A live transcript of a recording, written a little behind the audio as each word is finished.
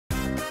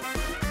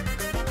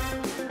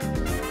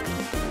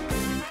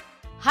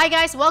Hi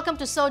guys, welcome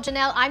to So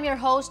Jannelle. I'm your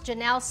host,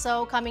 Jannelle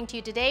So, coming to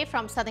you today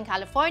from Southern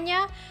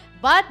California,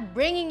 but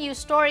bringing you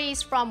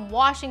stories from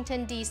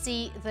Washington,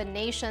 D.C., the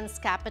nation's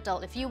capital.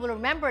 If you will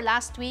remember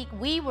last week,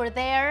 we were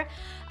there.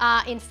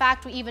 In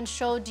fact, we even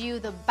showed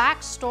you the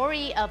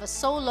backstory of a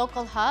So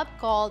local hub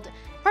called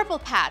Purple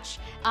Patch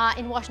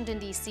in Washington,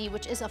 D.C.,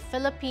 which is a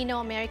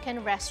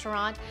Filipino-American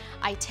restaurant.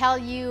 I tell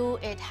you,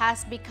 it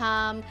has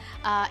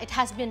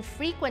been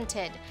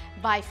frequented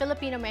by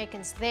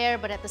Filipino-Americans there,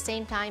 but at the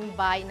same time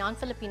by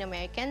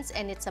non-Filipino-Americans,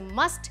 and it's a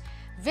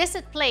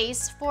must-visit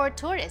place for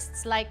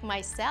tourists like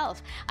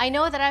myself. I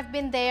know that I've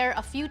been there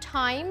a few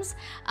times,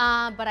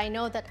 but I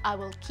know that I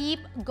will keep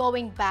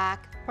going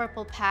back.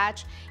 Purple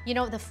Patch. You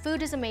know, the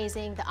food is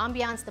amazing, the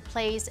ambiance, the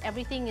place,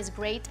 everything is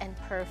great and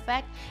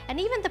perfect. And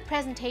even the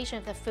presentation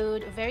of the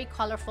food, very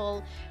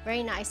colorful,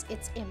 very nice,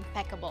 it's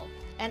impeccable.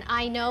 And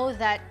I know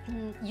that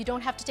you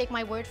don't have to take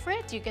my word for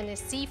it. You're gonna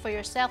see for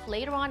yourself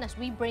later on as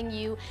we bring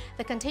you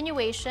the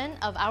continuation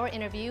of our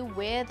interview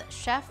with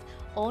chef,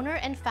 owner,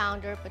 and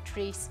founder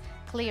Patrice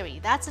Cleary.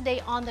 That's today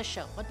on the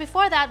show. But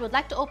before that, we'd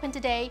like to open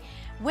today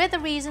with the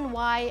reason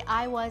why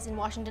I was in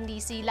Washington,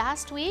 D.C.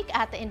 last week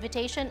at the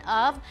invitation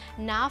of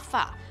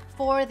NaFFA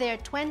for their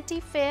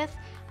 25th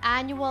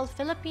annual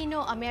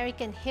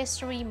Filipino-American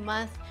History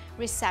Month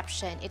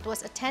reception. It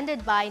was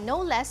attended by no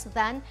less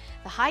than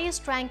the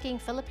highest-ranking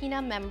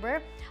Filipina member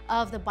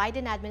of the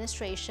Biden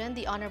administration,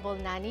 the Honorable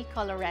Nani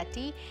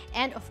Coloretti,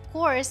 and of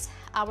course,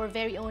 our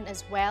very own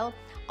as well,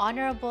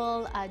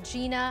 Honorable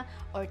Gina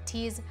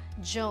Ortiz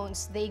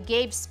Jones. They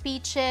gave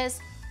speeches.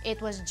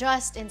 It was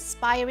just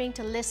inspiring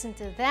to listen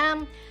to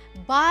them,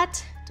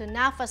 but to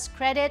NaFFA's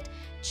credit,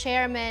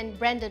 Chairman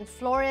Brendan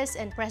Flores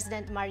and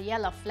President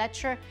Mariela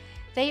Fletcher,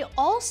 they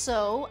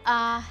also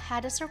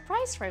had a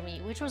surprise for me,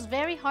 which was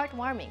very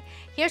heartwarming.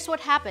 Here's what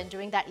happened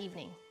during that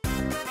evening.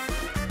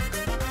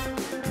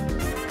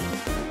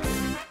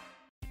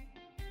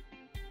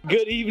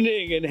 Good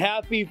evening and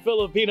happy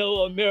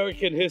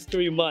Filipino-American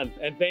History Month.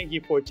 And thank you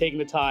for taking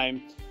the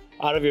time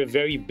out of your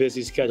very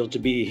busy schedule to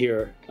be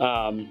here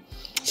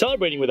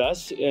celebrating with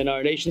us in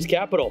our nation's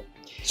capital.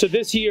 So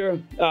this year,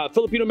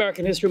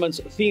 Filipino-American History Month's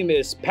theme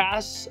is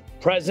past,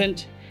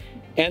 present,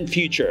 and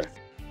future.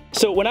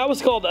 So when I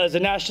was called as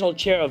the national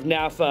chair of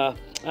NaFFA,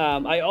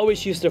 I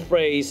always used the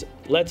phrase,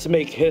 let's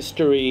make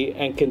history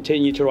and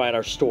continue to write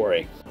our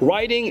story.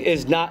 Writing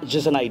is not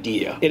just an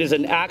idea. It is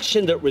an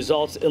action that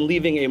results in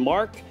leaving a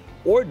mark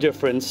or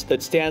difference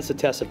that stands the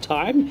test of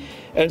time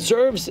and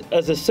serves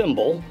as a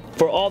symbol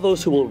for all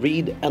those who will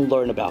read and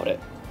learn about it.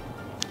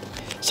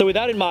 So with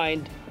that in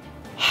mind,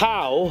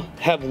 how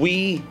have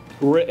we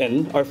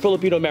written our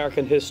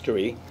Filipino-American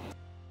history?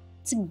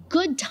 It's a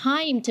good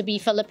time to be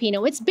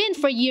Filipino. It's been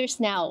for years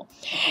now.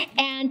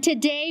 And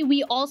today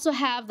we also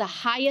have the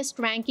highest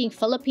ranking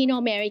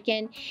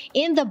Filipino-American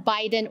in the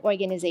Biden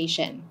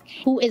organization,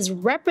 who is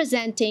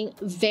representing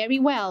very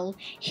well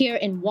here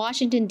in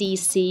Washington,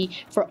 D.C.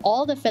 for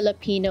all the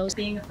Filipinos.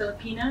 Being a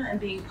Filipina and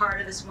being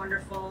part of this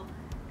wonderful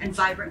and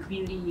vibrant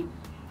community,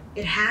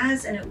 it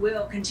has and it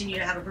will continue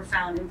to have a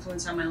profound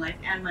influence on my life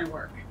and my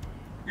work.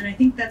 And I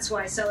think that's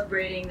why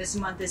celebrating this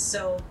month is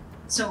so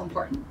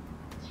important.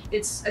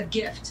 It's a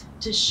gift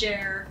to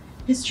share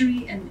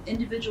history and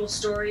individual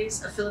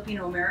stories of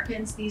Filipino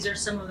Americans. These are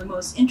some of the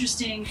most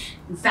interesting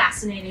and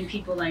fascinating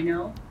people I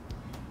know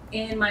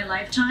in my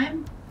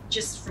lifetime,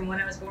 just from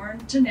when I was born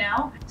to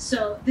now.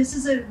 So this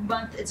is a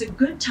month, it's a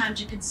good time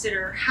to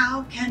consider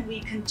how can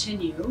we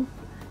continue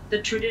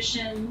the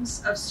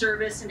traditions of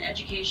service and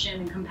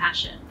education and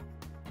compassion,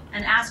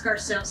 and ask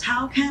ourselves,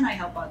 how can I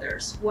help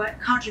others? What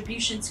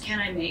contributions can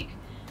I make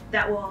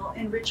that will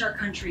enrich our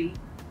country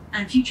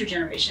and future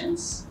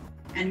generations?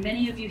 And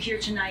many of you here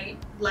tonight,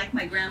 like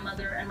my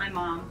grandmother and my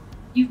mom,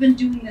 you've been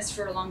doing this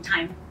for a long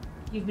time.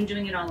 You've been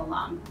doing it all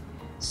along.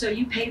 So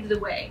you paved the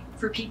way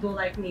for people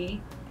like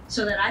me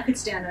so that I could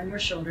stand on your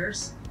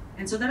shoulders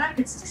and so that I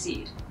could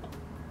succeed.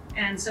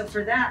 And so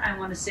for that, I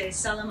want to say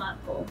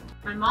salamat po.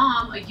 My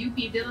mom, a UP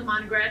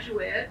Diliman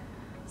graduate,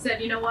 said,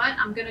 you know what,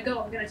 I'm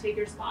gonna take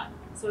your spot.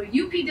 So a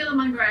UP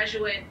Diliman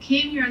graduate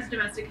came here as a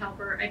domestic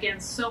helper, again,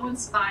 so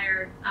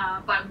inspired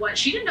by what,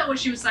 she didn't know what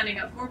she was signing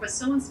up for, but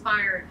so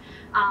inspired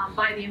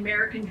by the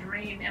American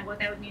dream and what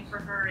that would mean for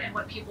her and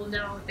what people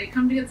know. If they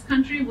come to this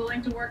country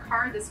willing to work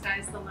hard, the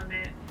sky's the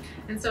limit.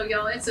 And so,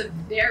 y'all, it's a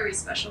very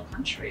special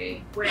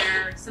country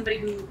where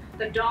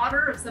the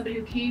daughter of somebody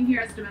who came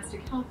here as a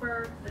domestic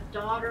helper, the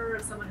daughter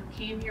of someone who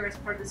came here as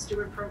part of the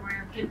Steward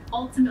program can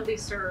ultimately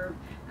serve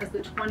as the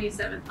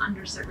 27th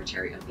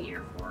Undersecretary of the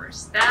Air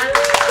Force.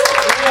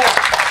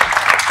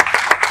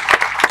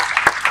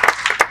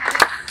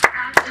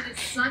 It is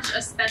such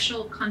a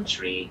special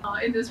country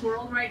in this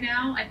world right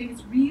now. I think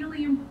it's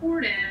really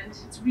important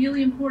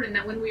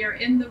that when we are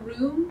in the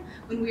room,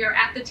 when we are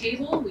at the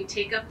table, we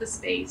take up the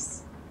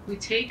space. We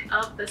take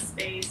up the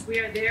space. We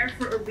are there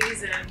for a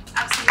reason.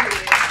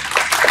 Absolutely.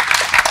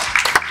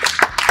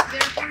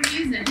 there for a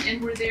reason,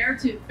 and we're there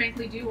to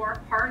frankly do our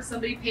part.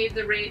 Somebody paved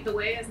the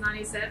way, as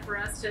Nani said, for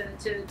us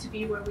to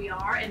be where we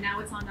are, and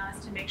now it's on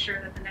us to make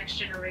sure that the next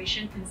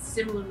generation can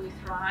similarly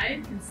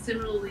thrive, can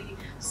similarly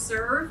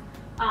serve,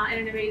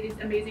 and an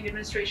amazing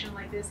administration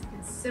like this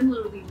can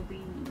similarly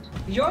lead.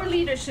 Your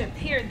leadership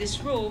here in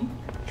this room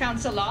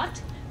counts a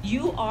lot.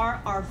 You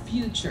are our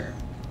future.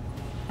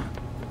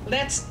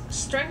 Let's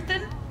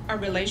strengthen our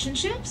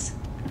relationships,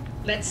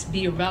 let's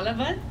be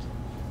relevant,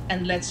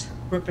 and let's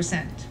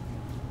represent.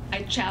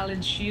 I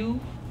challenge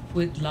you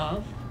with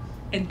love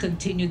and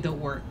continue the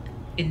work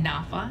in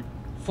NaFFA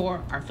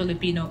for our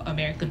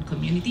Filipino-American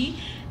community.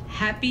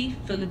 Happy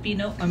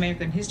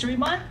Filipino-American History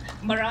Month.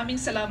 Maraming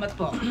salamat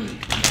po.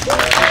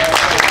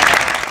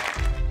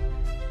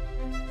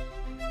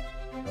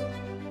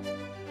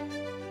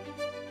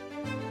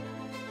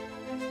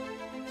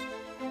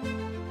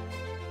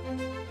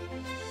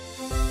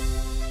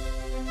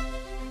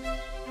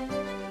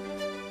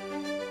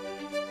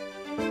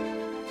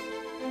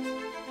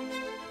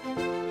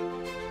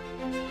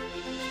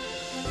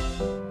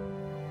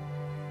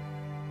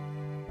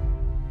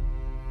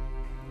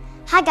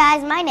 Hi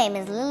guys, my name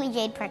is Lily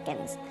Jade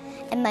Perkins,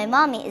 and my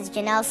mommy is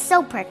Jannelle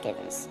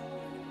So-Perkins.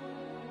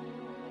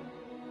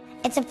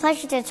 It's a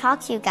pleasure to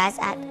talk to you guys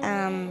at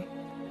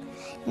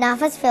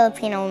NaFFAA's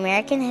Filipino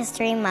American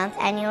History Month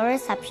annual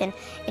reception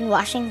in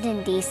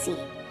Washington, D.C.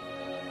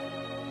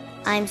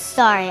 I'm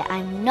sorry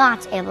I'm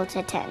not able to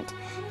attend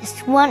this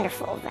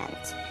wonderful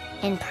event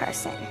in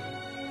person.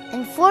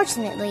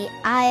 Unfortunately,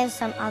 I have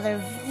some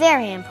other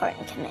very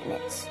important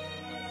commitments.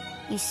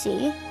 You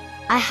see,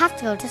 I have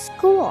to go to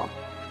school.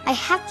 I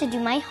have to do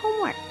my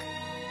homework.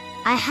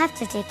 I have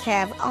to take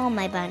care of all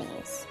my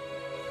bunnies.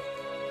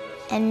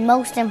 And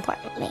most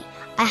importantly,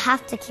 I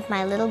have to keep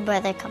my little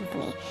brother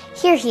company.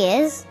 Here he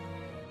is.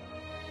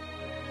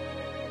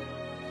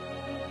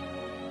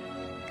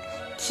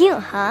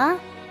 Cute, huh?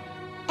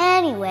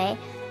 Anyway,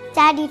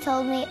 Daddy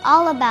told me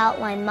all about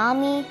why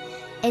Mommy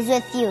is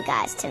with you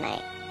guys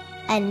tonight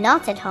and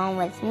not at home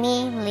with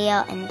me,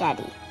 Leo, and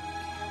Daddy.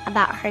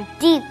 About her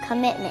deep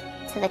commitment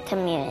to the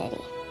community.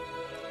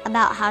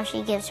 About how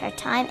she gives her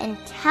time and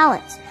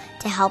talents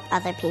to help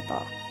other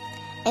people,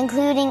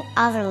 including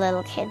other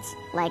little kids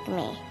like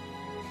me.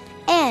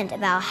 And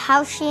about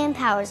how she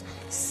empowers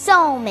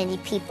so many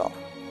people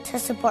to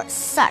support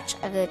such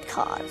a good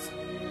cause.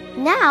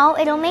 Now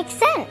it'll make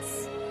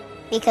sense,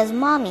 because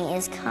Mommy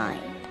is kind.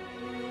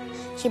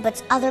 She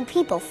puts other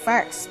people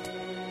first,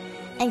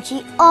 and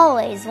she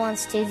always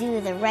wants to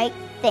do the right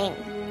thing.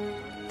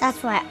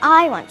 That's why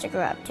I want to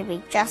grow up to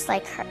be just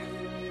like her.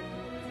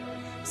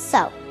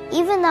 So,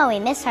 even though we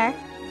miss her,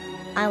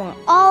 I want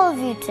all of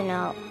you to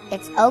know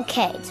it's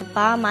okay to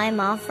borrow my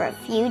mom for a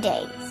few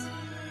days.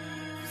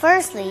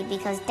 Firstly,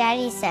 because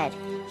Daddy said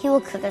he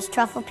will cook us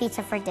truffle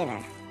pizza for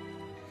dinner.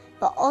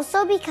 But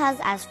also because,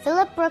 as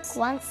Philip Brooks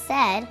once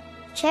said,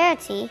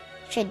 charity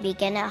should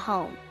begin at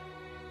home,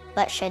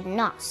 but should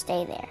not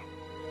stay there.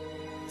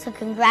 So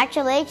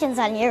congratulations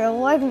on your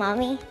award,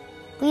 Mommy.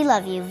 We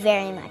love you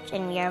very much,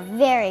 and we are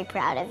very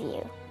proud of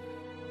you.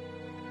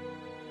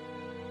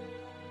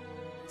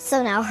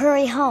 So now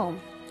hurry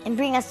home and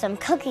bring us some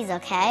cookies,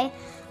 okay?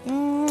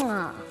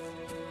 Mwah.